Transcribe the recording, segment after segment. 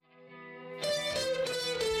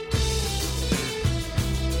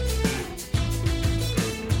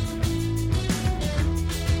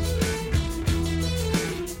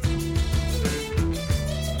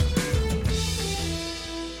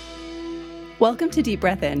Welcome to Deep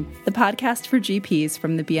Breath In, the podcast for GPs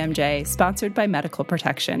from the BMJ, sponsored by Medical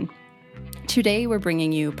Protection. Today, we're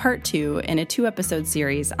bringing you part 2 in a 2-episode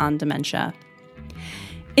series on dementia.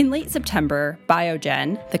 In late September,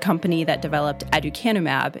 Biogen, the company that developed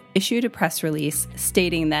aducanumab, issued a press release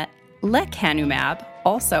stating that lecanemab,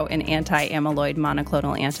 also an anti-amyloid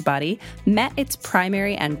monoclonal antibody, met its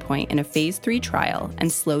primary endpoint in a phase 3 trial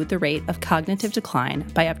and slowed the rate of cognitive decline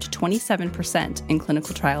by up to 27% in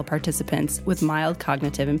clinical trial participants with mild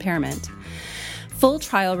cognitive impairment. Full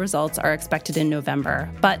trial results are expected in November,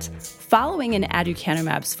 but following in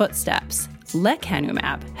aducanumab's footsteps,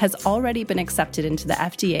 lecanemab has already been accepted into the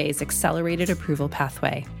FDA's accelerated approval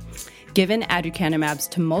pathway. Given aducanumab's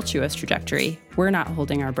tumultuous trajectory, we're not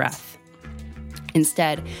holding our breath.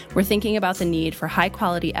 Instead, we're thinking about the need for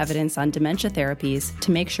high-quality evidence on dementia therapies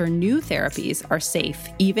to make sure new therapies are safe,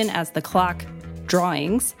 even as the clock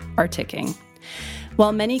drawings are ticking.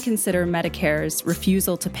 While many consider Medicare's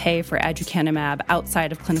refusal to pay for aducanumab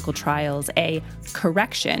outside of clinical trials a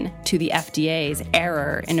correction to the FDA's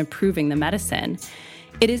error in approving the medicine,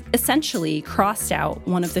 it is essentially crossed out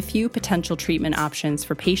one of the few potential treatment options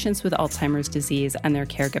for patients with Alzheimer's disease and their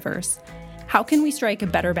caregivers. How can we strike a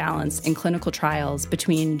better balance in clinical trials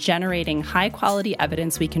between generating high-quality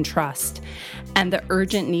evidence we can trust and the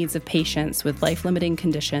urgent needs of patients with life-limiting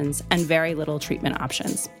conditions and very little treatment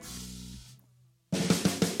options?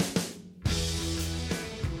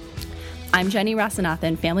 I'm Jenny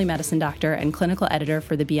Rasanathan, family medicine doctor and clinical editor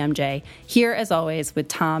for the BMJ, here as always with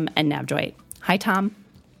Tom and Navjoyt. Hi, Tom.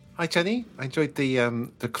 Hi, Jenny. I enjoyed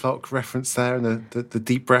the clock reference there and the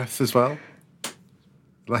deep breath as well.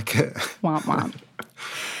 Like it. Womp womp.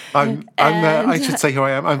 I should say who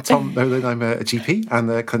I am. I'm Tom Nolan. I'm a GP and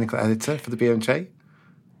the clinical editor for the BMJ.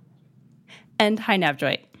 And hi,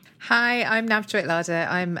 Navjoyt. Hi, I'm Navjoyt Lada.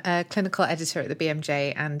 I'm a clinical editor at the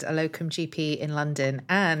BMJ and a locum GP in London.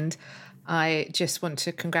 And I just want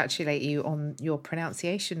to congratulate you on your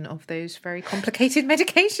pronunciation of those very complicated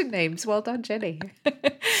medication names. Well done, Jenny.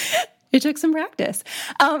 It took some practice.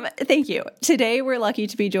 Thank you. Today, we're lucky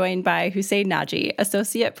to be joined by Hussein Naji,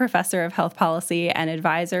 Associate Professor of Health Policy and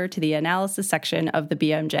Advisor to the Analysis Section of the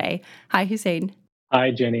BMJ. Hi, Hussein.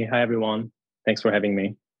 Hi, Jenny. Hi, everyone. Thanks for having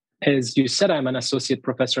me. As you said, I'm an Associate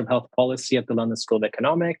Professor of Health Policy at the London School of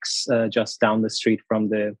Economics, just down the street from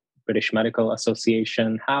the British Medical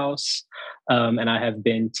Association house. And I have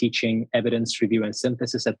been teaching evidence review and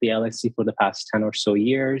synthesis at the LSE for the past 10 or so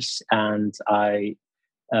years. And I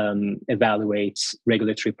evaluate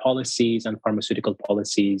regulatory policies and pharmaceutical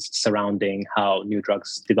policies surrounding how new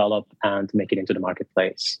drugs develop and make it into the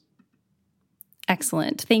marketplace.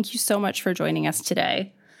 Excellent. Thank you so much for joining us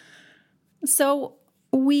today. So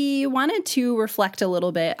we wanted to reflect a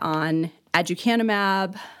little bit on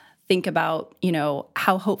aducanumab, think about,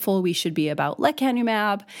 how hopeful we should be about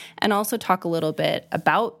lecanemab, and also talk a little bit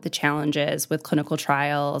about the challenges with clinical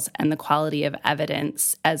trials and the quality of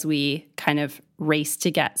evidence as we kind of race to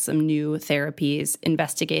get some new therapies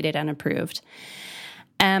investigated and approved.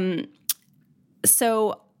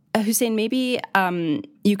 So, Hussein, maybe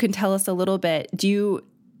you can tell us a little bit.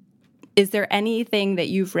 Is there anything that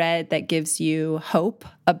you've read that gives you hope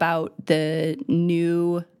about the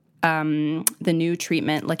new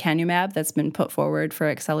treatment, lecanemab, that's been put forward for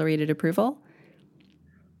accelerated approval?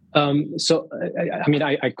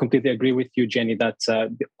 I completely agree with you, Jenny, that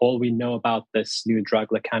all we know about this new drug,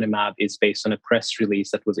 lecanemab, is based on a press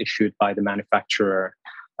release that was issued by the manufacturer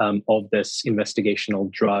of this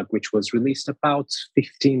investigational drug, which was released about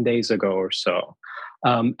 15 days ago or so.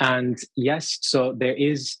 And yes, so there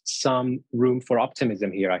is some room for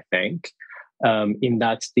optimism here, I think, in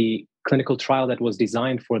that the clinical trial that was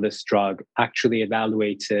designed for this drug actually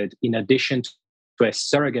evaluated, in addition to a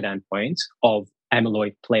surrogate endpoint of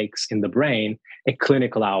amyloid plaques in the brain, a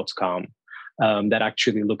clinical outcome that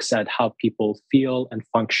actually looks at how people feel and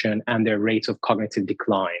function and their rate of cognitive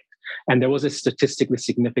decline. And there was a statistically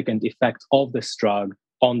significant effect of this drug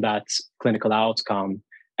on that clinical outcome,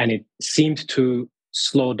 and it seemed to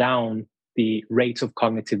slow down the rate of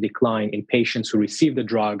cognitive decline in patients who received the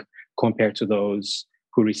drug compared to those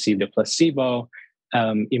who received a placebo.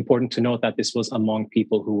 Important to note that this was among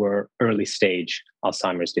people who were early stage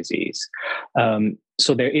Alzheimer's disease.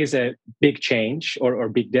 So there is a big change or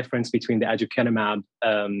big difference between the aducanumab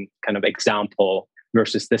kind of example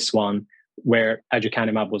versus this one, where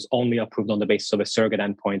aducanumab was only approved on the basis of a surrogate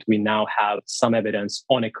endpoint. We now have some evidence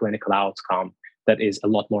on a clinical outcome that is a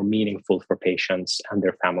lot more meaningful for patients and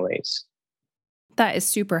their families. That is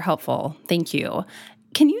super helpful. Thank you.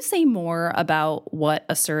 Can you say more about what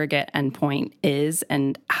a surrogate endpoint is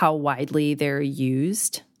and how widely they're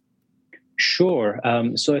used? Sure.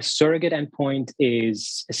 So a surrogate endpoint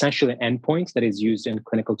is essentially an endpoint that is used in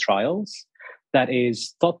clinical trials that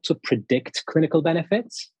is thought to predict clinical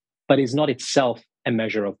benefits, but is not itself a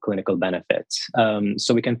measure of clinical benefits.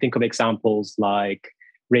 So we can think of examples like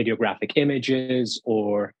radiographic images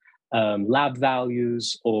or lab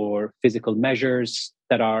values or physical measures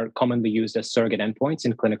that are commonly used as surrogate endpoints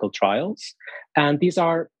in clinical trials. And these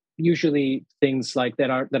are usually things like that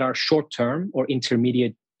are short-term or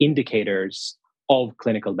intermediate indicators of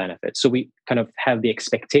clinical benefits. So we kind of have the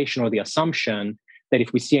expectation or the assumption that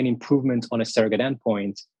if we see an improvement on a surrogate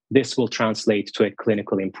endpoint, this will translate to a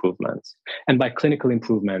clinical improvement. And by clinical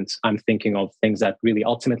improvement, I'm thinking of things that really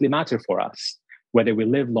ultimately matter for us, whether we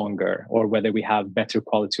live longer or whether we have better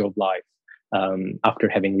quality of life after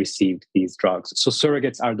having received these drugs. So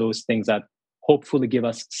surrogates are those things that hopefully give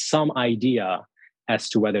us some idea as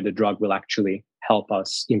to whether the drug will actually help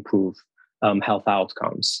us improve health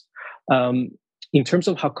outcomes. In terms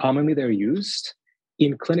of how commonly they're used,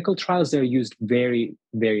 in clinical trials, they're used very,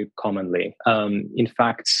 very commonly. In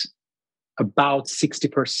fact, about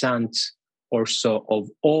 60% or so of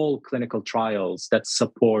all clinical trials that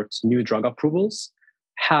support new drug approvals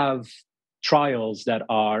have trials that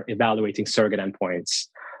are evaluating surrogate endpoints.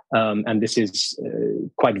 And this is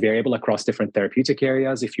quite variable across different therapeutic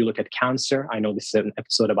areas. If you look at cancer, I know this is an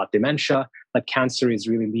episode about dementia, but cancer is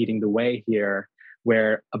really leading the way here,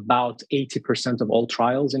 where about 80% of all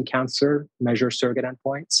trials in cancer measure surrogate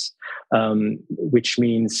endpoints, which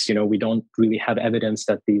means, we don't really have evidence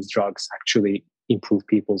that these drugs actually improve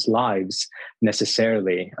people's lives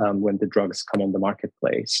necessarily when the drugs come on the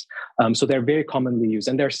marketplace. So they're very commonly used.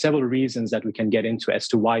 And there are several reasons that we can get into as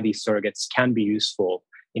to why these surrogates can be useful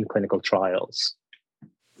in clinical trials.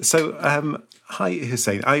 So, hi,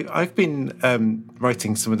 Hussein. I've been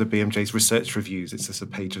writing some of the BMJ's research reviews. It's just a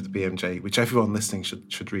page of the BMJ, which everyone listening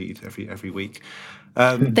should read every week.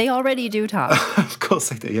 They already do, Tom. Of course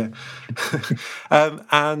they do, yeah.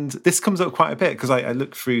 And this comes up quite a bit because I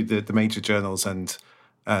look through the major journals and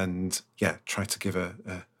try to give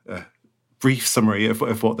a brief summary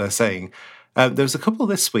of what they're saying. There's a couple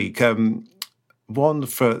this week. One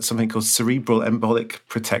for something called cerebral embolic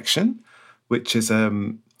protection, which is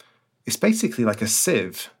it's basically like a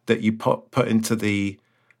sieve that you put into the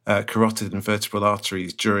carotid and vertebral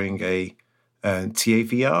arteries during a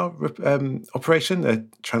TAVR operation, a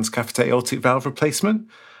transcatheter aortic valve replacement.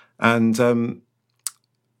 And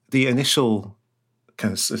the initial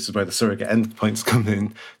this is where the surrogate endpoints come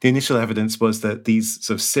in. The initial evidence was that these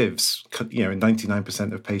sort of sieves, in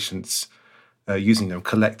 99% of patients using them,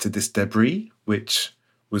 collected this debris, which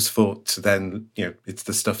was thought to then, it's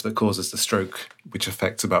the stuff that causes the stroke, which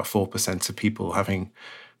affects about 4% of people having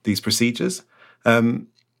these procedures.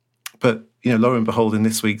 But, lo and behold, in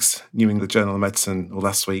this week's New England Journal of Medicine, or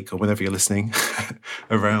last week, or whenever you're listening,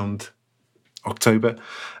 around October,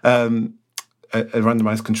 a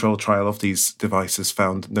randomized controlled trial of these devices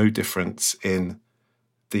found no difference in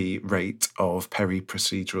the rate of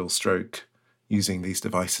peri-procedural stroke using these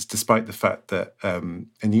devices, despite the fact that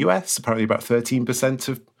in the US, apparently about 13%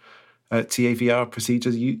 of TAVR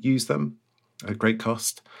procedures use them at great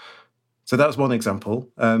cost. So that was one example.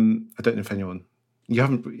 I don't know if you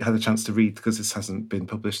haven't had a chance to read because this hasn't been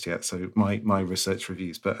published yet, so my research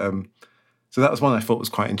reviews. But so that was one I thought was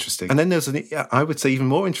quite interesting. And then there's I would say, even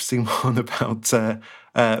more interesting one about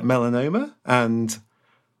melanoma. And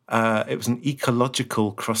it was an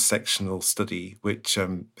ecological cross-sectional study, which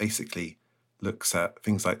basically looks at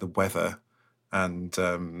things like the weather and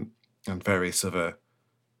various other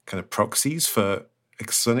kind of proxies for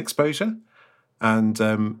sun exposure. And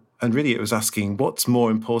really it was asking what's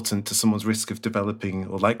more important to someone's risk of developing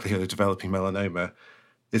or likelihood of developing melanoma.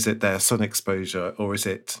 Is it their sun exposure or is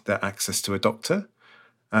it their access to a doctor?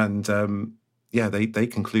 And they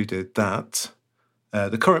concluded that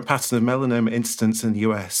the current pattern of melanoma incidence in the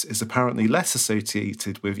US is apparently less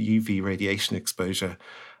associated with UV radiation exposure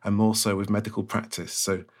and more so with medical practice.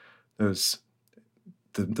 So there's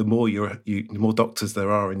the more the more doctors there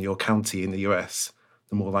are in your county in the US,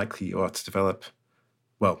 the more likely you are to develop,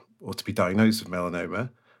 or to be diagnosed with melanoma.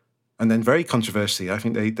 And then very controversially, I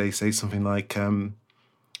think they say something like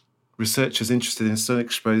researchers interested in sun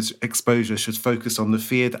exposure should focus on the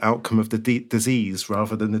feared outcome of the disease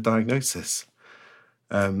rather than the diagnosis.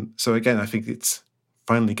 So again, I think it's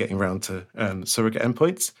finally getting around to surrogate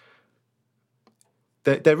endpoints.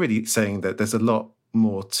 They're really saying that there's a lot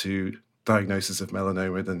more to diagnosis of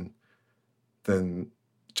melanoma than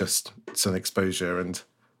just sun exposure, and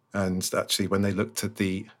actually when they looked at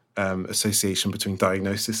the association between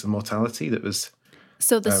diagnosis and mortality, that was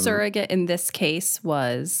so the surrogate in this case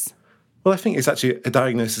was Well, I think it's actually a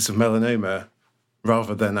diagnosis of melanoma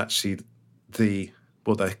rather than actually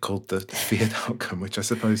what they called the feared outcome, which I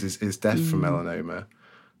suppose is death from melanoma.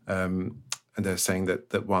 And they're saying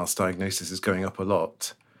that whilst diagnosis is going up a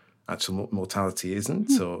lot, actual mortality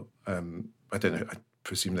isn't. Or I don't know. I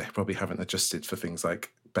presume they probably haven't adjusted for things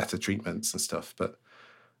like better treatments and stuff. But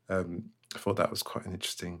I thought that was quite an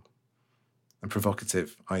interesting and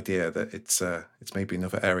provocative idea that it's maybe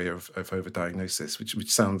another area of overdiagnosis,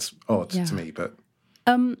 which sounds odd to me, but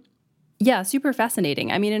yeah, super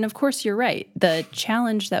fascinating. I mean, and of course you're right. The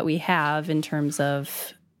challenge that we have in terms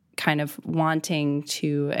of kind of wanting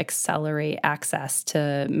to accelerate access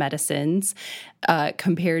to medicines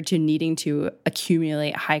compared to needing to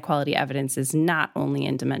accumulate high quality evidence is not only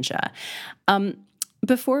in dementia.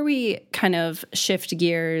 Before we kind of shift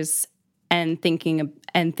gears and think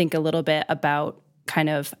a little bit about kind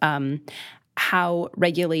of how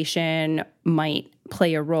regulation might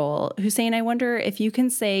play a role, Hussein, I wonder if you can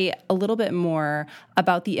say a little bit more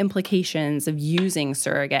about the implications of using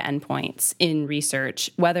surrogate endpoints in research,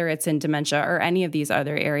 whether it's in dementia or any of these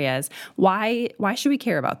other areas. Why should we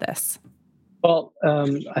care about this? Well,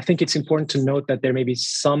 I think it's important to note that there may be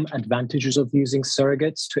some advantages of using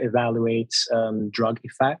surrogates to evaluate drug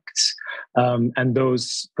effects. And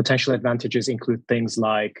those potential advantages include things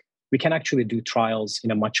like we can actually do trials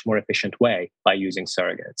in a much more efficient way by using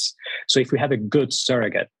surrogates. So if we have a good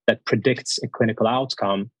surrogate that predicts a clinical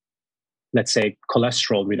outcome, let's say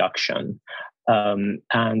cholesterol reduction,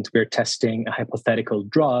 and we're testing a hypothetical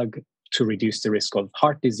drug to reduce the risk of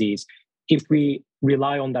heart disease, if we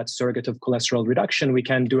rely on that surrogate of cholesterol reduction, we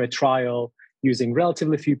can do a trial using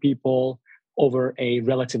relatively few people over a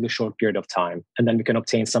relatively short period of time. And then we can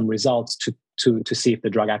obtain some results to see if the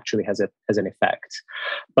drug actually has an effect.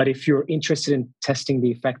 But if you're interested in testing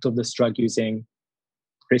the effect of this drug using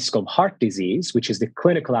risk of heart disease, which is the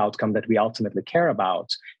clinical outcome that we ultimately care about,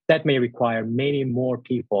 that may require many more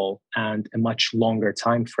people and a much longer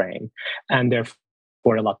time frame, and therefore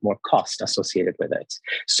a lot more cost associated with it.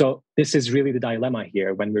 So this is really the dilemma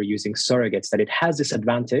here when we're using surrogates, that it has this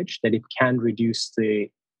advantage that it can reduce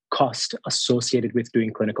the cost associated with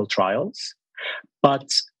doing clinical trials. But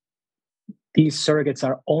these surrogates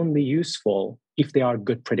are only useful if they are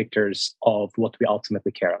good predictors of what we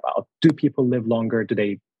ultimately care about. Do people live longer? Do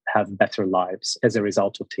they have better lives as a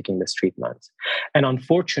result of taking this treatment? And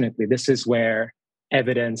unfortunately, this is where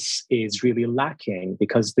evidence is really lacking,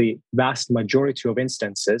 because the vast majority of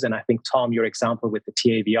instances, and I think, Tom, your example with the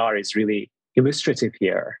TAVR is really illustrative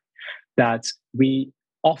here, that we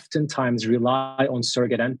oftentimes rely on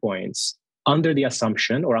surrogate endpoints under the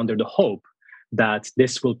assumption or under the hope that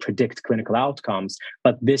this will predict clinical outcomes,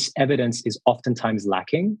 but this evidence is oftentimes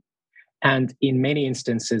lacking. And in many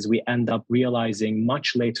instances, we end up realizing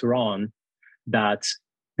much later on that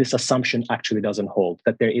this assumption actually doesn't hold,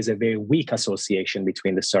 that there is a very weak association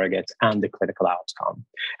between the surrogate and the clinical outcome.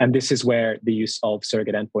 And this is where the use of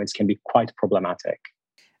surrogate endpoints can be quite problematic.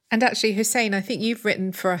 And actually, Hussein, I think you've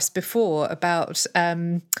written for us before about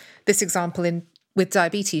this example with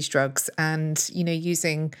diabetes drugs and,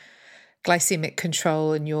 using glycemic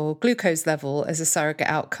control and your glucose level as a surrogate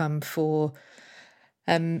outcome for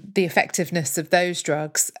the effectiveness of those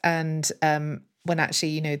drugs. And when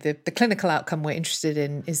actually, the clinical outcome we're interested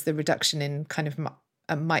in is the reduction in kind of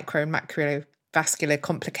micro and macrovascular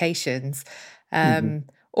complications.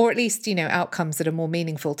 Or at least, outcomes that are more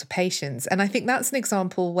meaningful to patients. And I think that's an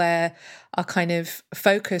example where our kind of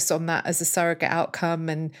focus on that as a surrogate outcome,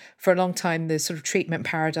 and for a long time, the sort of treatment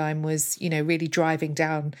paradigm was, really driving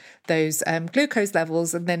down those glucose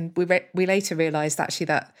levels. And then we later realized actually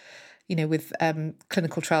that, with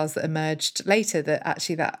clinical trials that emerged later, that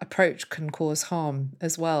actually that approach can cause harm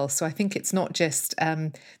as well. So I think it's not just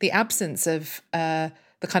the absence of the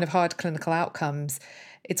kind of hard clinical outcomes.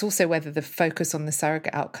 It's also whether the focus on the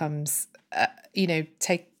surrogate outcomes,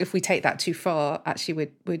 if we take that too far,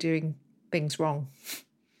 actually we're doing things wrong.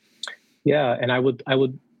 Yeah, and I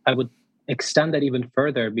would extend that even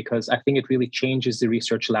further, because I think it really changes the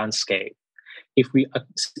research landscape. If we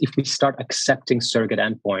start accepting surrogate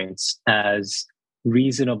endpoints as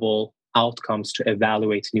reasonable outcomes to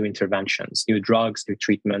evaluate new interventions, new drugs, new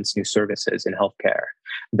treatments, new services in healthcare,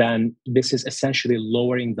 then this is essentially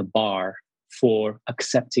lowering the bar for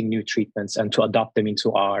accepting new treatments and to adopt them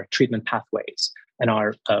into our treatment pathways and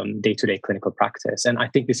our day-to-day clinical practice. And I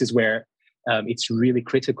think this is where it's really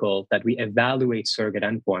critical that we evaluate surrogate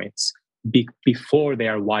endpoints before they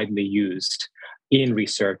are widely used in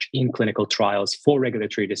research, in clinical trials, for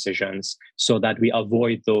regulatory decisions, so that we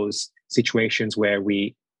avoid those situations where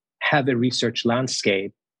we have a research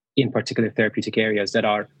landscape in particular therapeutic areas that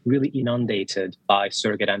are really inundated by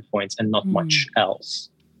surrogate endpoints and not much else.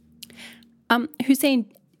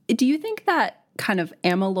 Hussein, do you think that kind of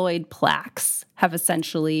amyloid plaques have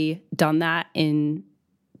essentially done that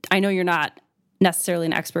I know you're not necessarily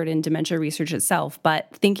an expert in dementia research itself, but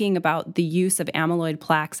thinking about the use of amyloid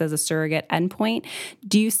plaques as a surrogate endpoint,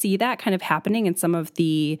 do you see that kind of happening in some of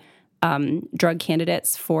the drug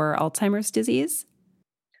candidates for Alzheimer's disease?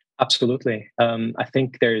 Absolutely. I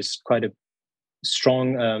think there's quite a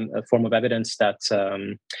strong form of evidence that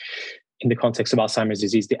in the context of Alzheimer's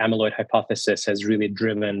disease, the amyloid hypothesis has really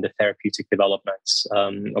driven the therapeutic developments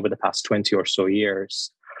over the past 20 or so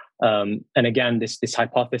years. And again, this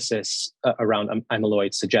hypothesis around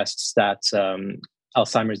amyloid suggests that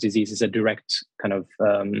Alzheimer's disease is a direct kind of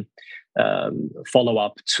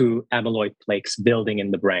follow-up to amyloid plaques building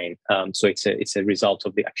in the brain. So it's a result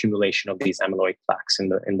of the accumulation of these amyloid plaques in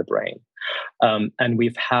the brain. And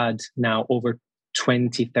we've had now over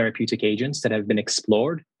 20 therapeutic agents that have been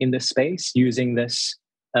explored in this space using this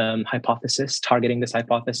hypothesis, targeting this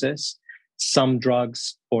hypothesis. Some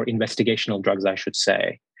drugs, or investigational drugs, I should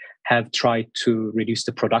say, have tried to reduce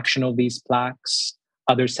the production of these plaques.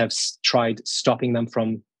 Others have tried stopping them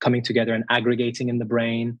from coming together and aggregating in the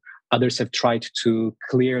brain. Others have tried to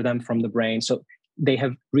clear them from the brain. So they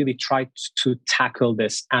have really tried to tackle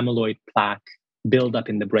this amyloid plaque buildup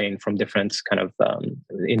in the brain from different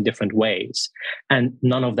in different ways. And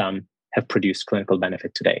none of them have produced clinical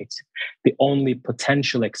benefit to date. The only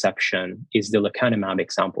potential exception is the lecanemab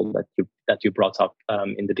example that you brought up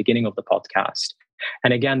in the beginning of the podcast.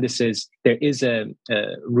 And again, there is a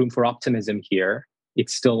room for optimism here.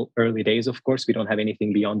 It's still early days, of course. We don't have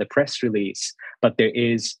anything beyond the press release, but there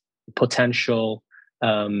is potential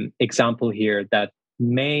example here that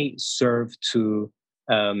may serve to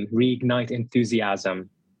reignite enthusiasm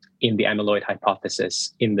in the amyloid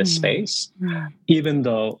hypothesis in this space, even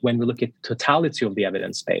though when we look at the totality of the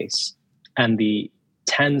evidence base and the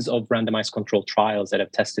tens of randomized controlled trials that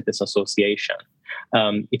have tested this association,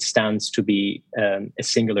 it stands to be a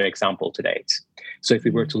singular example to date. So if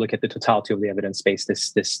we were to look at the totality of the evidence base,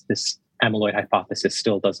 this amyloid hypothesis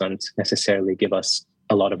still doesn't necessarily give us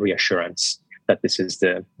a lot of reassurance that this is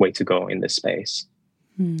the way to go in this space.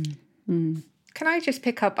 Can I just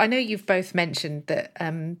pick up? I know you've both mentioned that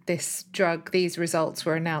these results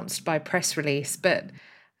were announced by press release, but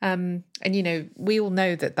and we all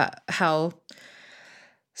know that how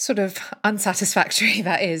sort of unsatisfactory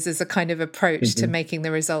that is as a kind of approach to making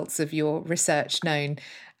the results of your research known.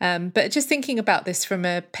 But just thinking about this from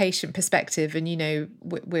a patient perspective, and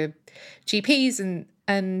we're GPs,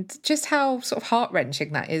 and just how sort of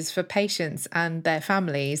heart-wrenching that is for patients and their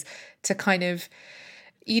families to kind of,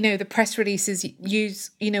 the press releases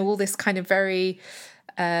use, all this kind of very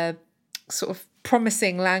sort of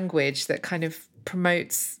promising language that kind of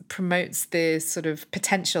promotes the sort of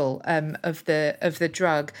potential of the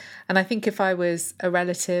drug. And I think if I was a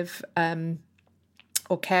relative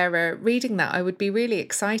or carer reading that, I would be really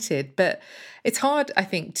excited. But it's hard, I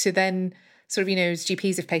think, to then sort of, as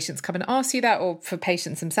GPs, if patients come and ask you that, or for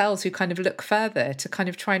patients themselves who kind of look further to kind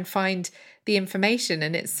of try and find the information.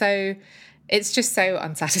 And it's just so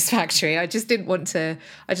unsatisfactory. I just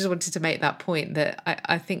wanted to make that point, that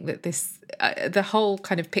I think that this, the whole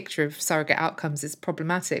kind of picture of surrogate outcomes is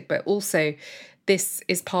problematic, but also this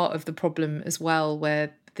is part of the problem as well,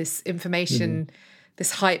 where this information,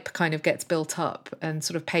 this hype kind of gets built up and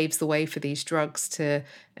sort of paves the way for these drugs to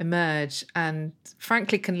emerge, and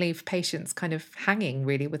frankly can leave patients kind of hanging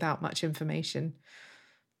really without much information.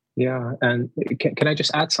 Yeah, and can I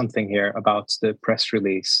just add something here about the press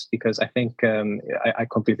release? Because I think I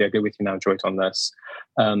completely agree with you now, Joyce, on this.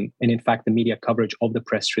 And in fact, the media coverage of the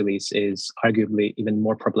press release is arguably even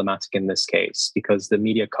more problematic in this case, because the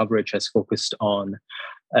media coverage has focused on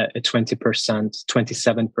a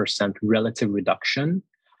 27% relative reduction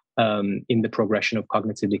in the progression of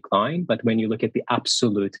cognitive decline. But when you look at the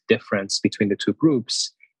absolute difference between the two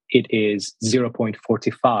groups, it is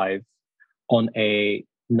 0.45 on a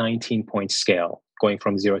 19-point scale, going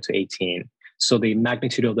from 0 to 18. So the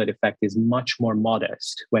magnitude of that effect is much more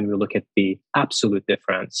modest when we look at the absolute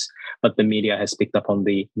difference, but the media has picked up on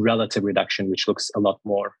the relative reduction, which looks a lot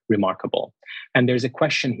more remarkable. And there's a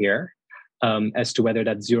question here as to whether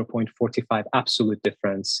that 0.45 absolute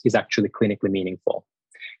difference is actually clinically meaningful.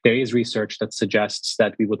 There is research that suggests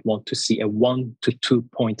that we would want to see a 1 to 2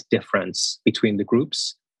 point difference between the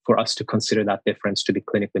groups for us to consider that difference to be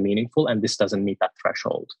clinically meaningful, and this doesn't meet that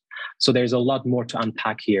threshold. So there's a lot more to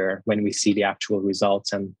unpack here when we see the actual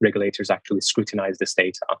results and regulators actually scrutinize this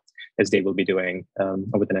data, as they will be doing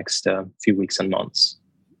over the next few weeks and months.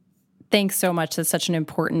 Thanks so much. That's such an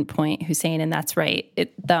important point, Hussein, and that's right.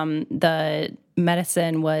 The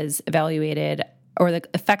medicine was evaluated, or the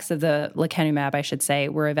effects of the lecanemab, I should say,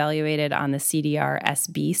 were evaluated on the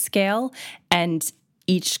CDR-SB scale, and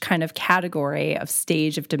each kind of category of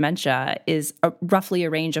stage of dementia is roughly a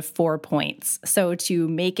range of 4 points. So to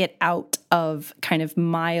make it out of kind of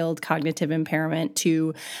mild cognitive impairment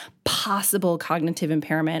to possible cognitive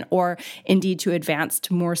impairment, or indeed to advanced,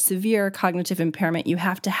 more severe cognitive impairment, you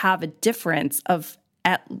have to have a difference of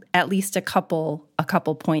at least a couple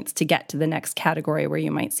points to get to the next category where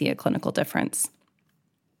you might see a clinical difference.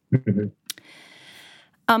 Mm-hmm.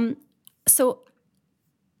 So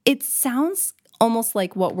it sounds almost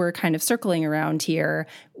like what we're kind of circling around here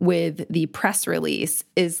with the press release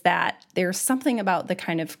is that there's something about the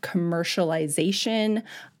kind of commercialization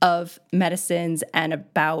of medicines and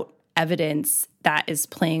about evidence that is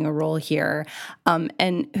playing a role here.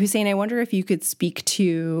 And Hussein, I wonder if you could speak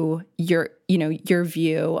to your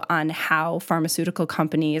view on how pharmaceutical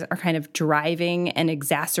companies are kind of driving and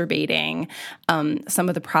exacerbating some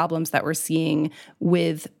of the problems that we're seeing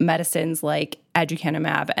with medicines like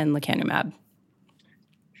aducanumab and lecanemab.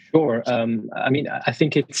 Sure. I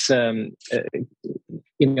think it's in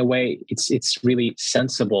a way it's really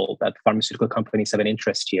sensible that pharmaceutical companies have an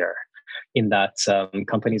interest here, in that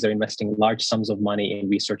companies are investing large sums of money in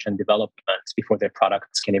research and development before their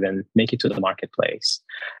products can even make it to the marketplace,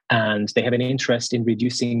 and they have an interest in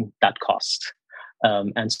reducing that cost.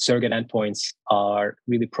 And surrogate endpoints are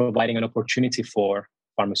really providing an opportunity for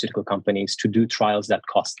pharmaceutical companies to do trials that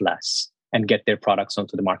cost less and get their products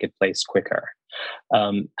onto the marketplace quicker.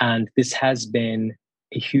 And this has been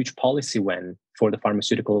a huge policy win for the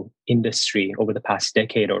pharmaceutical industry over the past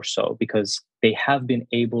decade or so, because they have been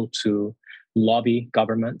able to lobby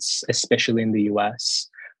governments, especially in the US,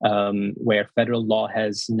 where federal law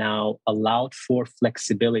has now allowed for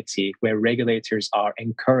flexibility, where regulators are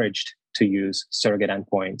encouraged to use surrogate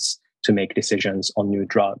endpoints to make decisions on new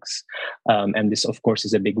drugs. And this, of course,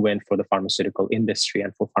 is a big win for the pharmaceutical industry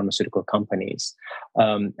and for pharmaceutical companies.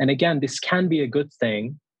 And again, this can be a good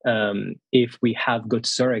thing if we have good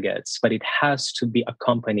surrogates, but it has to be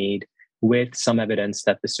accompanied with some evidence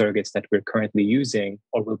that the surrogates that we're currently using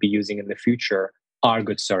or will be using in the future are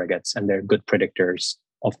good surrogates and they're good predictors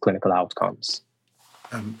of clinical outcomes.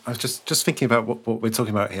 I was just thinking about what we're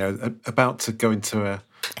talking about here, about to go into an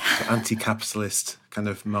anti-capitalist kind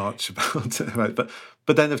of march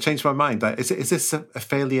but then I've changed my mind. Like, is this a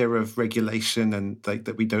failure of regulation, and like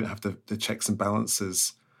that we don't have the checks and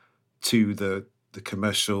balances to the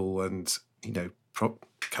commercial and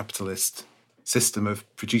capitalist system of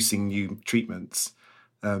producing new treatments?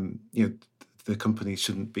 The companies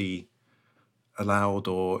shouldn't be allowed,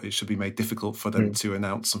 or it should be made difficult for them to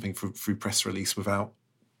announce something through press release without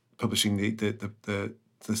publishing the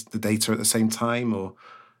data at the same time, or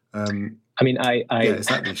is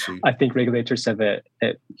that the issue? I think regulators have a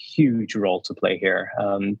huge role to play here,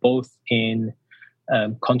 both in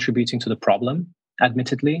contributing to the problem,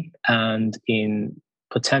 admittedly, and in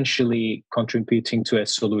potentially contributing to a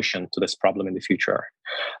solution to this problem in the future.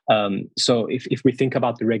 So if we think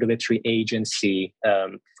about the regulatory agency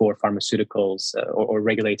for pharmaceuticals or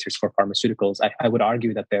regulators for pharmaceuticals, I would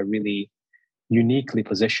argue that they're really uniquely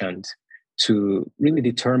positioned to really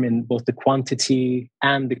determine both the quantity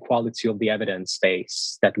and the quality of the evidence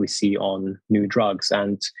base that we see on new drugs.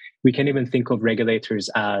 And we can even think of regulators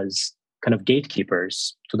as kind of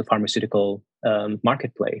gatekeepers to the pharmaceutical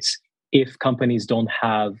marketplace. If companies don't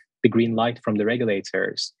have the green light from the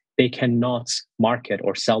regulators, they cannot market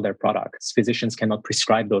or sell their products. Physicians cannot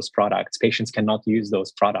prescribe those products. Patients cannot use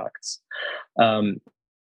those products.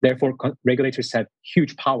 Therefore, regulators have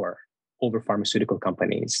huge power over pharmaceutical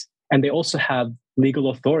companies. And they also have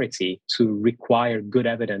legal authority to require good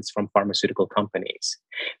evidence from pharmaceutical companies.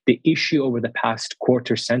 The issue over the past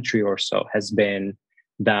quarter century or so has been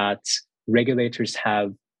that regulators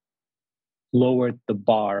have lowered the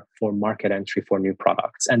bar for market entry for new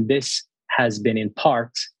products. And this has been in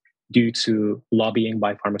part due to lobbying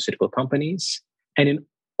by pharmaceutical companies, and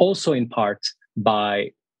also in part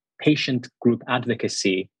by patient group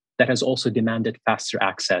advocacy that has also demanded faster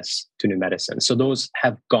access to new medicines. So those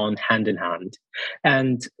have gone hand in hand.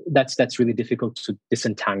 And that's really difficult to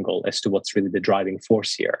disentangle as to what's really the driving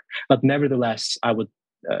force here. But nevertheless,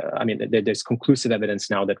 there's conclusive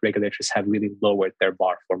evidence now that regulators have really lowered their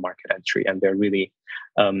bar for market entry, and they're really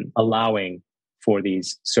allowing for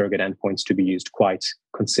these surrogate endpoints to be used quite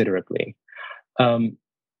considerably.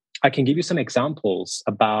 I can give you some examples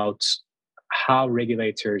about how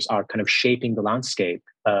regulators are kind of shaping the landscape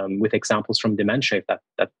with examples from dementia,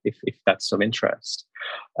 if that's of interest.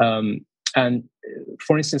 And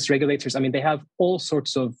for instance, regulators, they have all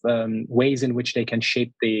sorts of ways in which they can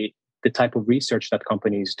shape the type of research that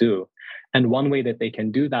companies do. And one way that they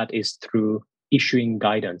can do that is through issuing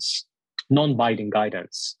guidance, non-binding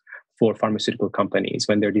guidance for pharmaceutical companies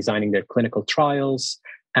when they're designing their clinical trials.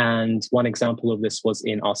 And one example of this was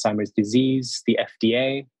in Alzheimer's disease. The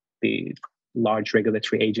FDA, the large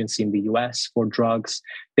regulatory agency in the US for drugs,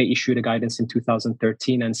 they issued a guidance in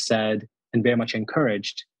 2013 and said, and very much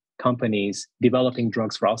encouraged companies developing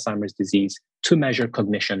drugs for Alzheimer's disease to measure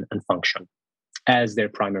cognition and function as their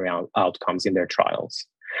primary outcomes in their trials.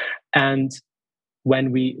 And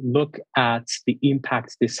when we look at the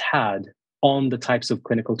impact this had on the types of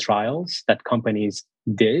clinical trials that companies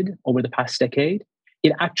did over the past decade,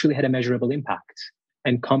 it actually had a measurable impact.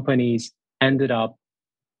 And companies ended up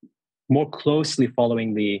more closely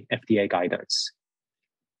following the FDA guidance.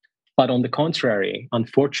 But on the contrary,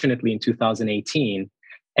 unfortunately, in 2018,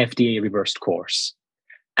 FDA reversed course,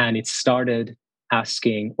 and it started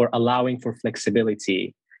asking or allowing for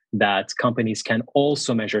flexibility that companies can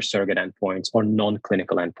also measure surrogate endpoints or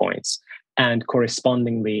non-clinical endpoints. And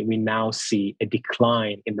correspondingly, we now see a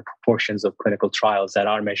decline in the proportions of clinical trials that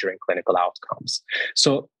are measuring clinical outcomes.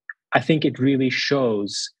 So I think it really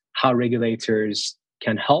shows how regulators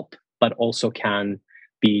can help, but also can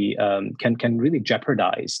really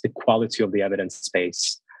jeopardize the quality of the evidence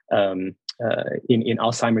space in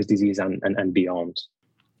Alzheimer's disease and beyond.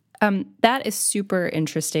 That is super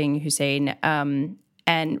interesting, Hussein,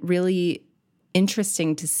 and really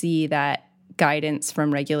interesting to see that guidance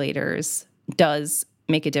from regulators does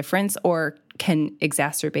make a difference or can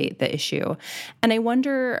exacerbate the issue. And I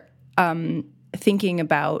wonder, thinking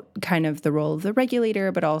about kind of the role of the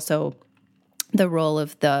regulator, but also the role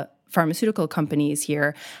of the pharmaceutical companies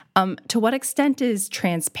here, to what extent is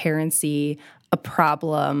transparency a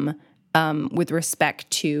problem with respect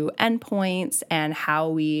to endpoints and how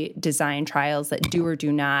we design trials that do or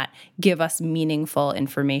do not give us meaningful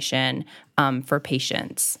information for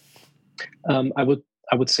patients? I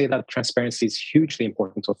would say that transparency is hugely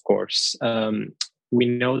important, of course. We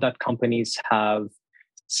know that companies have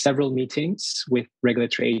several meetings with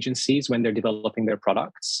regulatory agencies when they're developing their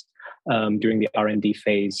products during the R&D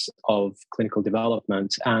phase of clinical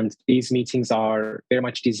development. And these meetings are very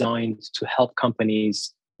much designed to help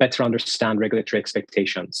companies better understand regulatory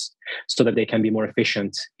expectations so that they can be more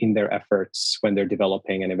efficient in their efforts when they're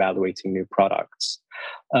developing and evaluating new products.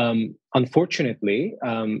 Unfortunately,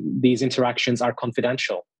 these interactions are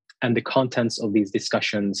confidential, and the contents of these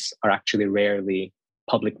discussions are actually rarely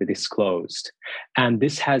publicly disclosed. And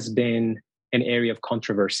this has been an area of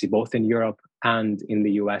controversy both in Europe and in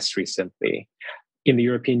the US recently. In the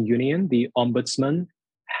European Union, the Ombudsman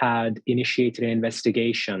had initiated an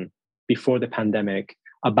investigation before the pandemic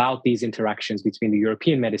about these interactions between the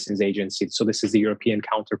European Medicines Agency, so this is the European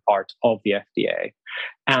counterpart of the FDA,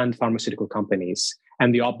 and pharmaceutical companies.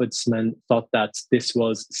 And the Ombudsman thought that this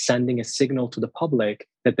was sending a signal to the public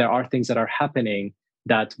that there are things that are happening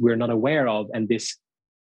that we're not aware of, and this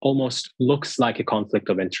almost looks like a conflict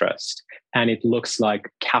of interest, and it looks like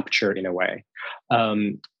capture in a way.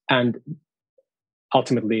 And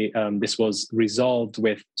ultimately, this was resolved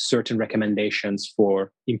with certain recommendations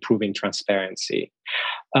for improving transparency.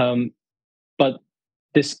 But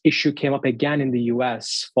this issue came up again in the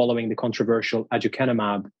US following the controversial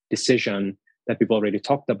aducanumab decision that we've already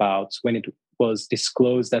talked about, when it was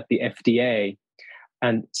disclosed that the FDA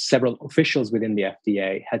and several officials within the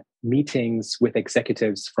FDA had meetings with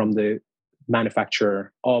executives from the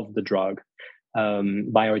manufacturer of the drug,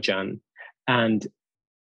 Biogen. And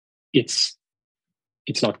it's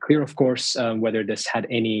not clear, of course, whether this had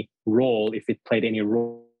any role, if it played any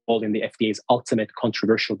role in the FDA's ultimate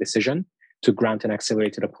controversial decision to grant an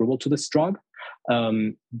accelerated approval to this drug.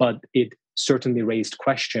 But it certainly raised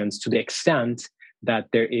questions to the extent that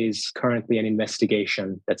there is currently an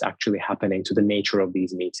investigation that's actually happening to the nature of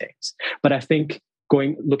these meetings. But I think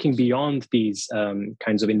looking beyond these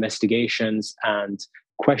kinds of investigations and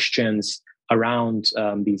questions around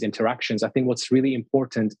these interactions, I think what's really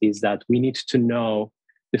important is that we need to know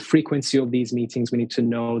the frequency of these meetings, we need to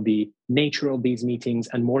know the nature of these meetings,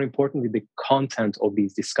 and more importantly, the content of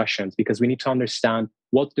these discussions, because we need to understand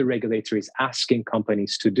what the regulator is asking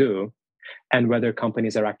companies to do and whether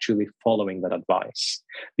companies are actually following that advice.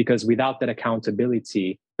 Because without that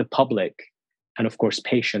accountability, the public, and of course,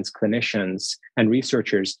 patients, clinicians, and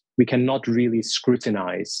researchers, we cannot really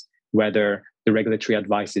scrutinize whether the regulatory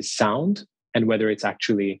advice is sound and whether it's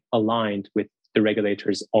actually aligned with the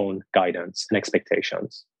regulator's own guidance and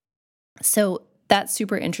expectations. So That's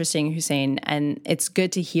super interesting, Hussein. And it's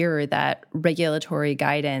good to hear that regulatory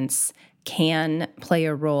guidance can play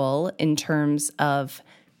a role in terms of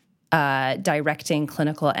directing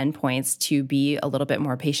clinical endpoints to be a little bit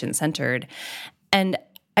more patient-centered. And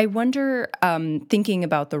I wonder, thinking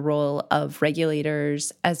about the role of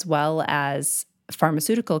regulators as well as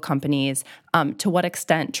pharmaceutical companies, to what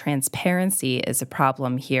extent transparency is a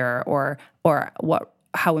problem here, or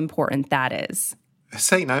how important that is.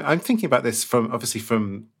 Hussein, I'm thinking about this from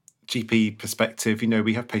GP perspective.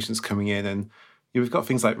 We have patients coming in, and we've got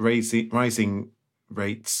things like rising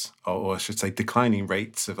rates, or I should say declining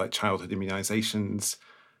rates of like childhood immunizations,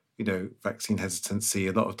 vaccine hesitancy,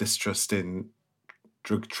 a lot of distrust in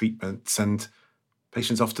drug treatments, and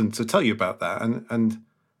patients often to tell you about that. And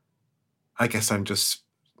I guess I'm just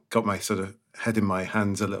got my sort of head in my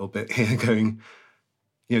hands a little bit here going,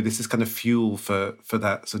 this is kind of fuel for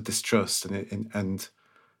that sort of distrust. And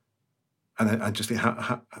I just think,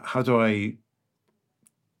 how do I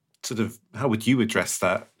how would you address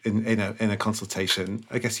that in a consultation?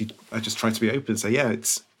 I guess I just try to be open and say,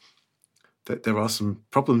 it's that there are some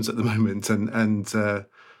problems at the moment, and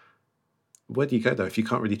where do you go though if you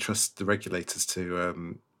can't really trust the regulators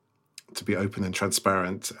to be open and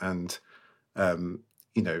transparent and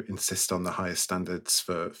insist on the highest standards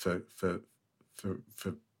for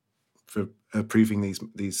approving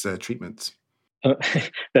these treatments?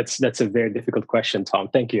 That's a very difficult question, Tom.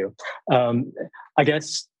 Thank you. I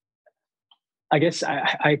guess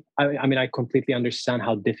I mean, I completely understand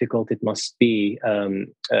how difficult it must be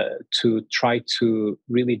to try to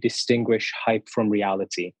really distinguish hype from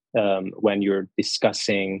reality when you're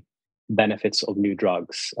discussing benefits of new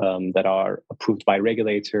drugs that are approved by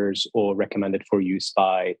regulators or recommended for use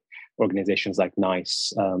by organizations like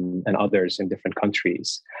NICE and others in different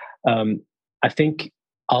countries. I think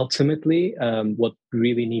ultimately, what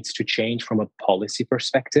really needs to change from a policy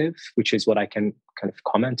perspective, which is what I can kind of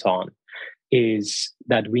comment on, is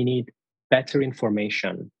that we need better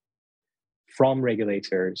information from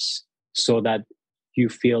regulators so that you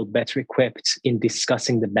feel better equipped in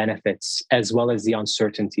discussing the benefits as well as the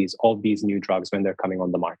uncertainties of these new drugs when they're coming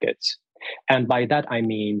on the market. And by that, I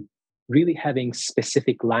mean really having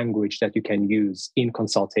specific language that you can use in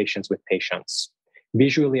consultations with patients,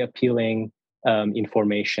 visually appealing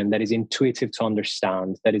information that is intuitive to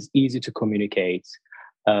understand, that is easy to communicate,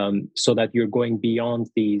 so that you're going beyond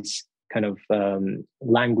these kind of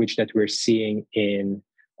language that we're seeing in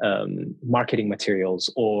marketing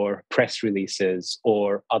materials or press releases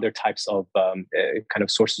or other types of kind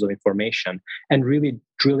of sources of information, and really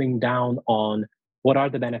drilling down on what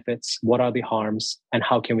are the benefits, what are the harms, and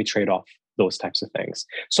how can we trade off those types of things.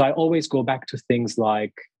 So I always go back to things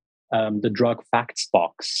like the drug facts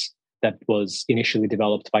box that was initially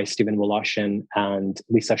developed by Stephen Voloshin and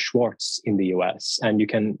Lisa Schwartz in the US. And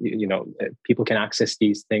people can access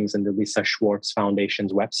these things in the Lisa Schwartz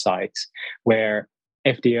Foundation's website, where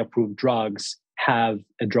FDA-approved drugs have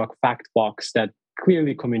a drug fact box that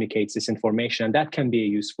clearly communicates this information, and that can be a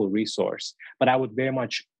useful resource. But I would very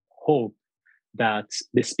much hope that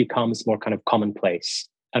this becomes more kind of commonplace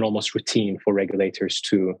and almost routine for regulators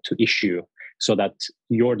to issue, so that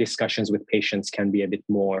your discussions with patients can be a bit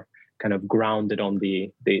more kind of grounded on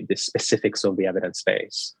the specifics of the evidence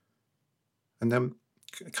base. And then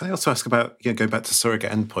can I also ask about, going back to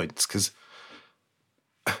surrogate endpoints, because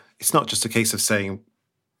it's not just a case of saying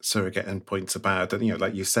surrogate endpoints are bad. And,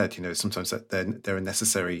 like you said, sometimes that they're a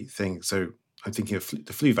necessary thing. So I'm thinking of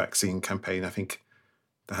the flu vaccine campaign. I think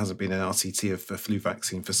there hasn't been an RCT of a flu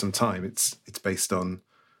vaccine for some time. It's based on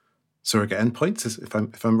surrogate endpoints,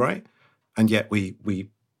 if I'm right. And yet we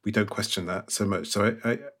don't question that so much. So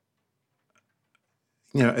I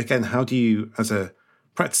again, how do you, as a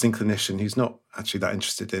practicing clinician who's not actually that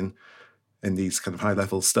interested in these kind of high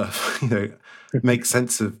level stuff, make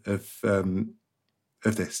sense of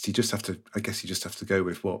this? You just have to go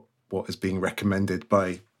with what is being recommended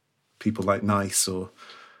by people like NICE or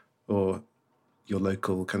your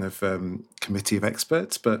local kind of committee of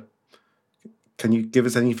experts. But can you give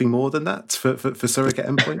us anything more than that for surrogate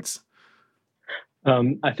endpoints?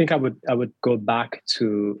 I think I would go back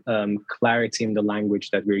to clarity in the language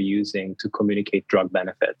that we're using to communicate drug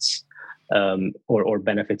benefits or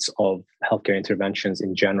benefits of healthcare interventions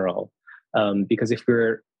in general. Because if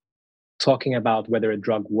we're talking about whether a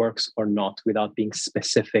drug works or not without being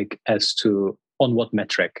specific as to on what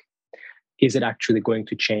metric, is it actually going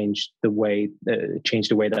to change the way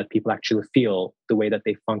that people actually feel, the way that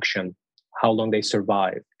they function, how long they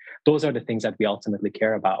survive? Those are the things that we ultimately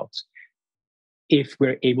care about. If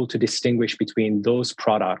we're able to distinguish between those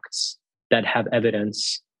products that have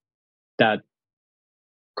evidence that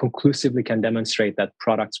conclusively can demonstrate that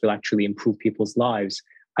products will actually improve people's lives,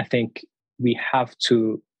 I think we have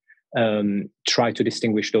to try to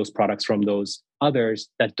distinguish those products from those others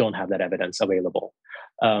that don't have that evidence available.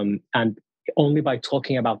 And only by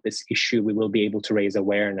talking about this issue, we will be able to raise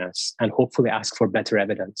awareness and hopefully ask for better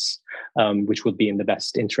evidence, which would be in the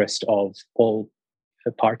best interest of all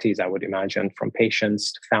parties, I would imagine, from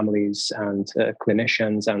patients to families and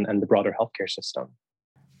clinicians and the broader healthcare system.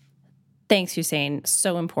 Thanks, Hussein.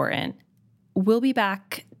 So important. We'll be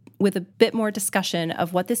back with a bit more discussion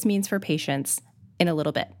of what this means for patients in a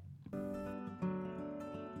little bit.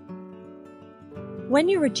 When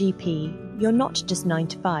you're a GP, you're not just 9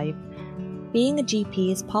 to 5. Being a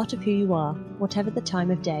GP is part of who you are, whatever the time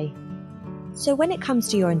of day. So when it comes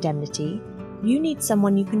to your indemnity, you need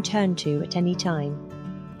someone you can turn to at any time.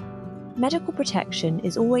 Medical Protection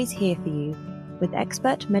is always here for you, with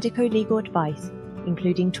expert medico-legal advice,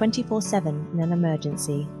 including 24/7 in an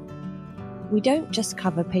emergency. We don't just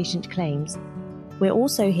cover patient claims. We're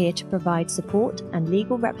also here to provide support and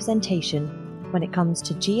legal representation when it comes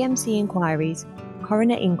to GMC inquiries,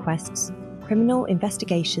 coroner inquests, criminal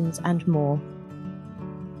investigations, and more.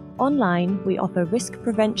 Online, we offer risk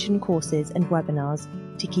prevention courses and webinars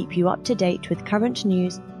to keep you up to date with current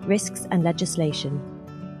news, risks, and legislation.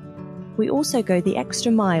 We also go the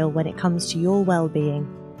extra mile when it comes to your well-being.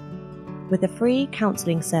 With a free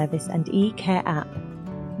counselling service and e-care app,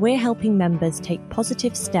 we're helping members take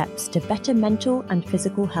positive steps to better mental and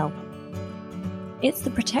physical health. It's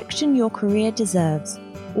the protection your career deserves,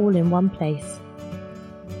 all in one place.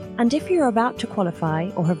 And if you're about to qualify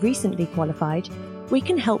or have recently qualified, we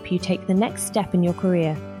can help you take the next step in your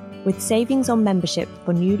career with savings on membership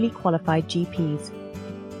for newly qualified GPs.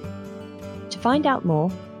 To find out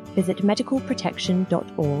more, visit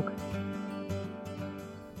medicalprotection.org.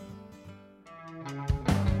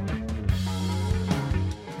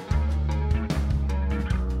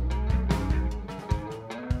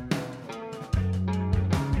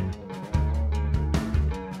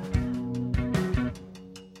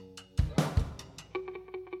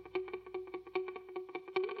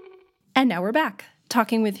 And now we're back,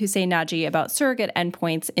 talking with Hussein Naji about surrogate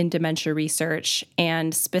endpoints in dementia research,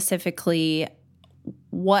 and specifically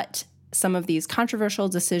what some of these controversial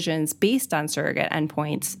decisions based on surrogate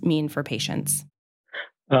endpoints mean for patients.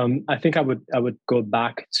 I think I would go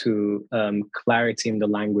back to clarity in the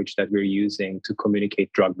language that we're using to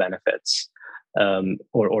communicate drug benefits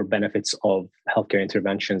or benefits of healthcare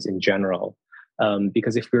interventions in general.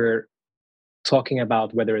 Because if we're talking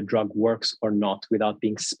about whether a drug works or not without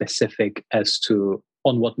being specific as to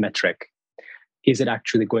on what metric, is it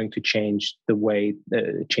actually going to change the way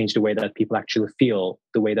that people actually feel,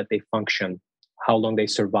 the way that they function, how long they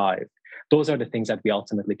survive? Those are the things that we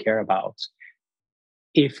ultimately care about.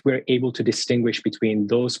 If we're able to distinguish between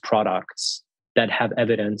those products that have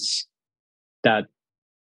evidence that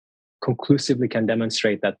conclusively can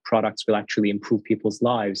demonstrate that products will actually improve people's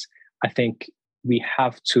lives, I think we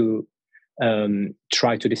have to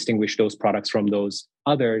try to distinguish those products from those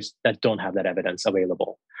others that don't have that evidence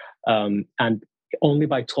available. And only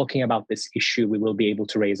by talking about this issue, we will be able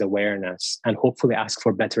to raise awareness and hopefully ask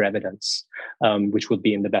for better evidence, which would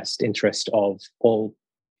be in the best interest of all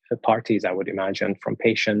parties, I would imagine, from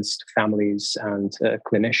patients to families and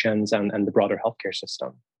clinicians and the broader healthcare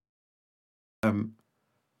system.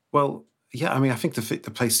 Well, yeah, I mean, I think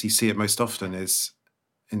the place you see it most often is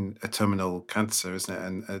in a terminal cancer, isn't it?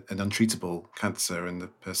 And an untreatable cancer, and the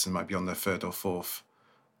person might be on their third or fourth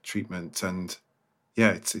treatment. And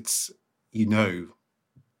yeah, it's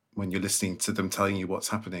when you're listening to them telling you what's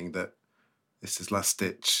happening, that this is last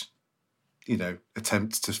ditch,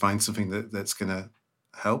 attempt to find something that's going to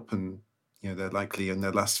help, and they're likely in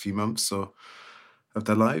their last few months or of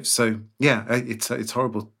their lives. So yeah, it's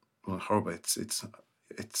horrible. Well, horrible. It's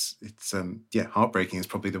heartbreaking is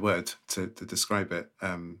probably the word to describe it,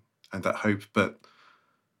 and that hope. But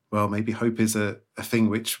well, maybe hope is a thing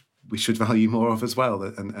which we should value more of as well,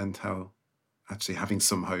 and how actually having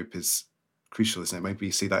some hope is crucial, isn't it? Maybe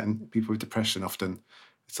you see that in people with depression. Often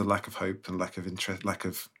it's a lack of hope and lack of interest, lack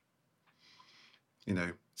of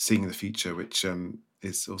seeing the future, which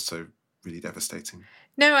is also really devastating.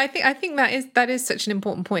 No, I think that is such an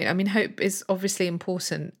important point. I mean, hope is obviously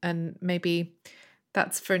important, and maybe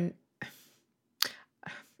that's for an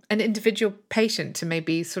individual patient to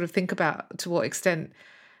maybe sort of think about to what extent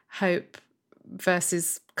hope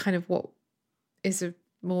versus kind of what is a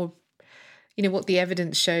more, what the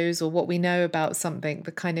evidence shows or what we know about something,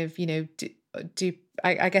 the kind of,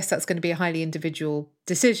 I guess that's going to be a highly individual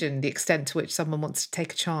decision, the extent to which someone wants to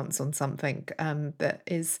take a chance on something that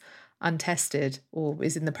is untested or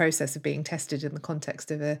is in the process of being tested in the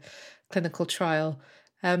context of a clinical trial.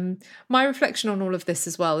 My reflection on all of this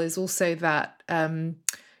as well is also that,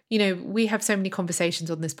 we have so many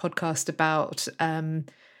conversations on this podcast about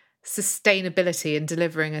sustainability and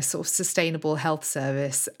delivering a sort of sustainable health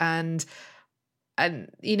service. And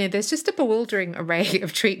there's just a bewildering array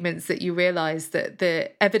of treatments that you realize that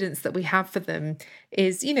the evidence that we have for them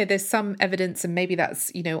is, there's some evidence and maybe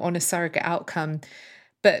that's, on a surrogate outcome,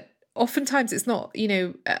 but oftentimes it's not,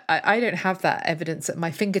 I don't have that evidence at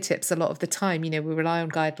my fingertips a lot of the time. We rely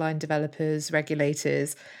on guideline developers,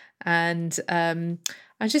 regulators, and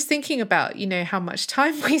I'm just thinking about, how much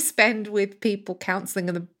time we spend with people counselling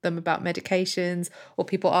them about medications, or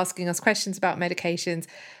people asking us questions about medications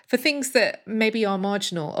for things that maybe are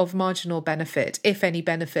of marginal benefit, if any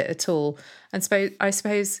benefit at all. And I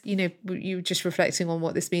suppose, you just reflecting on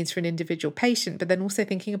what this means for an individual patient, but then also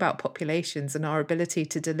thinking about populations and our ability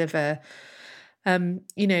to deliver, the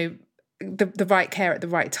right care at the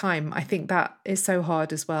right time. I think that is so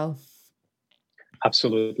hard as well.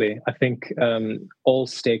 Absolutely. I think all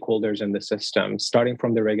stakeholders in the system, starting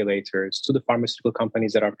from the regulators to the pharmaceutical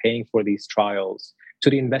companies that are paying for these trials,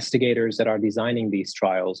 to the investigators that are designing these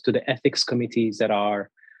trials, to the ethics committees that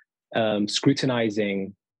are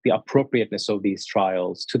scrutinizing the appropriateness of these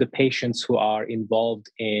trials, to the patients who are involved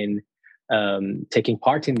in taking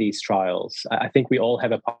part in these trials. I think we all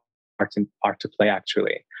have a part to play,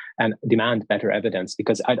 actually, and demand better evidence,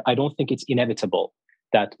 because I don't think it's inevitable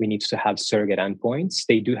that we need to have surrogate endpoints.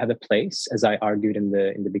 They do have a place, as I argued in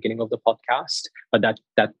the beginning of the podcast, but that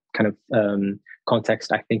kind of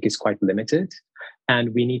context, I think, is quite limited.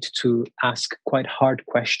 And we need to ask quite hard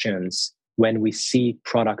questions when we see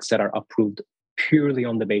products that are approved purely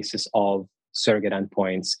on the basis of surrogate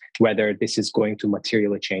endpoints, whether this is going to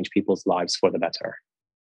materially change people's lives for the better.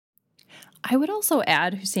 I would also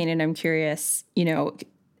add, Hussein, and I'm curious,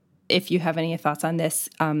 if you have any thoughts on this,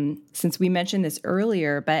 since we mentioned this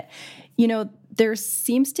earlier, but, there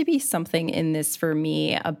seems to be something in this for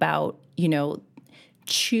me about,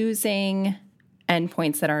 choosing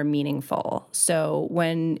endpoints that are meaningful. So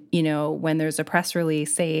when there's a press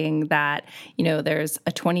release saying that, there's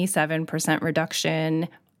a 27% reduction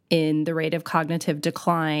in the rate of cognitive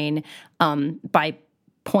decline by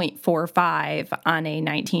 0.45 on a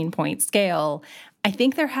 19-point scale, I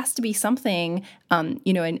think there has to be something,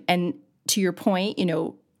 and to your point,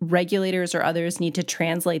 regulators or others need to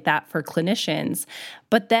translate that for clinicians.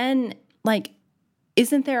 But then,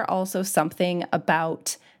 isn't there also something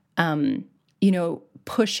about,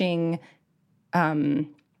 pushing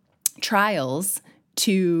trials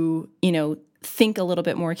to, think a little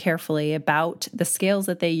bit more carefully about the scales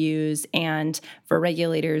that they use, and for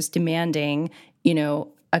regulators demanding,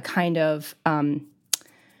 a kind of,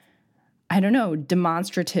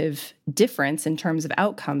 demonstrative difference in terms of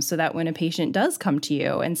outcomes, so that when a patient does come to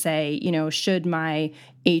you and say, should my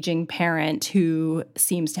aging parent who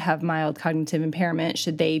seems to have mild cognitive impairment,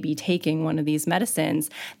 should they be taking one of these medicines,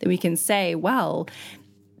 that we can say, well,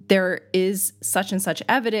 there is such and such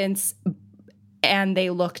evidence, and they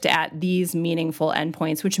looked at these meaningful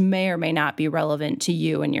endpoints, which may or may not be relevant to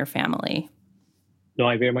you and your family. No,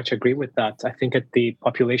 I very much agree with that. I think at the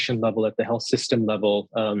population level, at the health system level,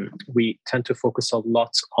 we tend to focus a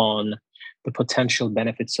lot on the potential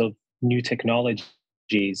benefits of new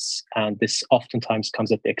technologies. And this oftentimes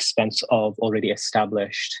comes at the expense of already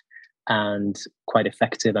established and quite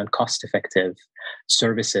effective and cost-effective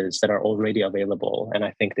services that are already available. And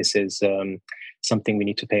I think this is something we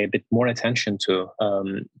need to pay a bit more attention to,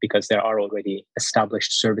 because there are already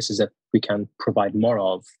established services that we can provide more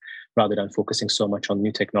of, rather than focusing so much on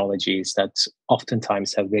new technologies that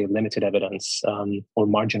oftentimes have very limited evidence or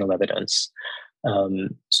marginal evidence.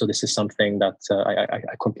 So this is something that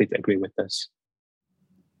I completely agree with this.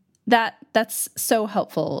 That's so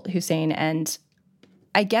helpful, Hussein. And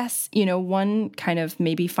I guess, one kind of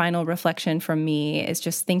maybe final reflection from me is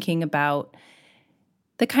just thinking about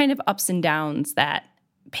the kind of ups and downs that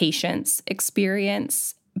patients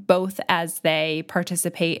experience, both as they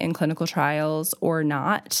participate in clinical trials or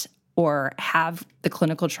not, or have the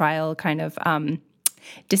clinical trial kind of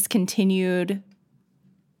discontinued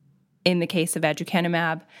in the case of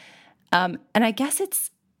aducanumab. And I guess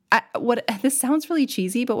this sounds really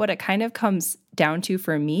cheesy, but what it kind of comes down to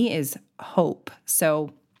for me is hope.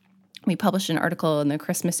 So we published an article in the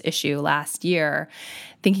Christmas issue last year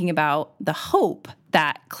thinking about the hope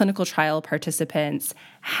that clinical trial participants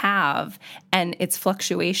have and its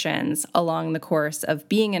fluctuations along the course of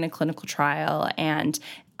being in a clinical trial. And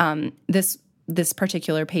this this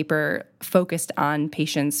particular paper focused on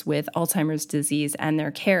patients with Alzheimer's disease and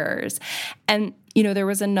their carers. And, there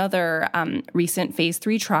was another recent phase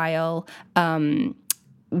 3 trial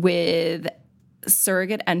with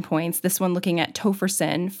surrogate endpoints, this one looking at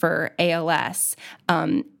tofersen for ALS.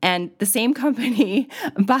 And the same company,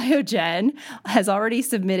 Biogen, has already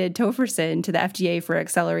submitted tofersen to the FDA for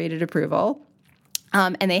accelerated approval.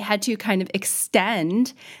 And they had to kind of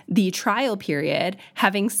extend the trial period,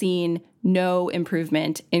 having seen no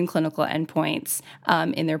improvement in clinical endpoints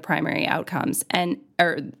in their primary outcomes,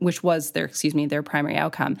 which was their primary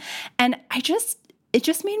outcome. And it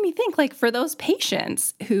just made me think, like, for those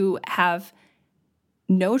patients who have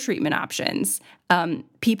no treatment options,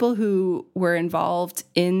 people who were involved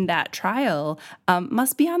in that trial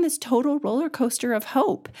must be on this total roller coaster of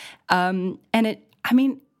hope. And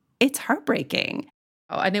it's heartbreaking.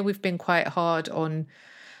 I know we've been quite hard on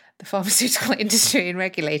the pharmaceutical industry and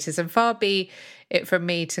regulators, and far be it from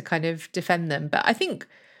me to kind of defend them. But I think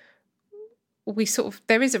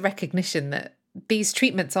there is a recognition that these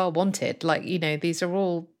treatments are wanted. Like, these are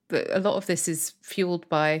all, a lot of this is fueled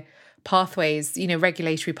by pathways,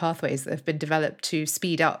 regulatory pathways that have been developed to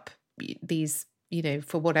speed up these,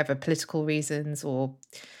 for whatever political reasons or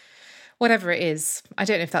whatever it is. I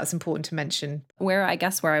don't know if that's important to mention. Where I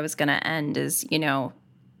was going to end is,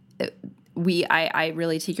 I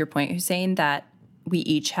really take your point, Hussein, that we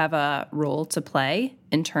each have a role to play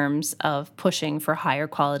in terms of pushing for higher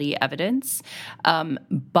quality evidence.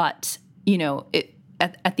 But,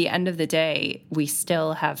 at the end of the day, we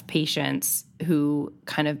still have patients who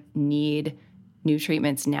kind of need new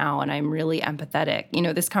treatments now. And I'm really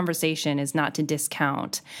empathetic. This conversation is not to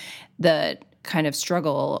discount the kind of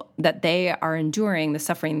struggle that they are enduring, the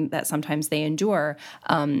suffering that sometimes they endure,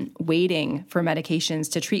 waiting for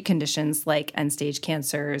medications to treat conditions like end-stage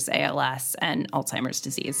cancers, ALS, and Alzheimer's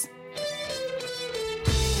disease.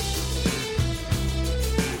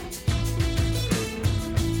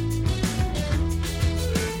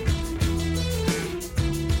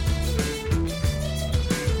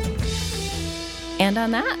 And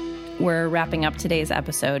on that, we're wrapping up today's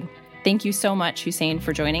episode. Thank you so much, Hussein,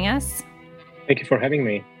 for joining us. Thank you for having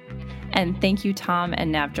me. And thank you, Tom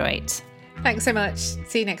and Navjoit. Thanks so much.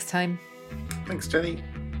 See you next time. Thanks, Jenny.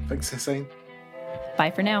 Thanks, Hussein.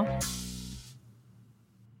 Bye for now.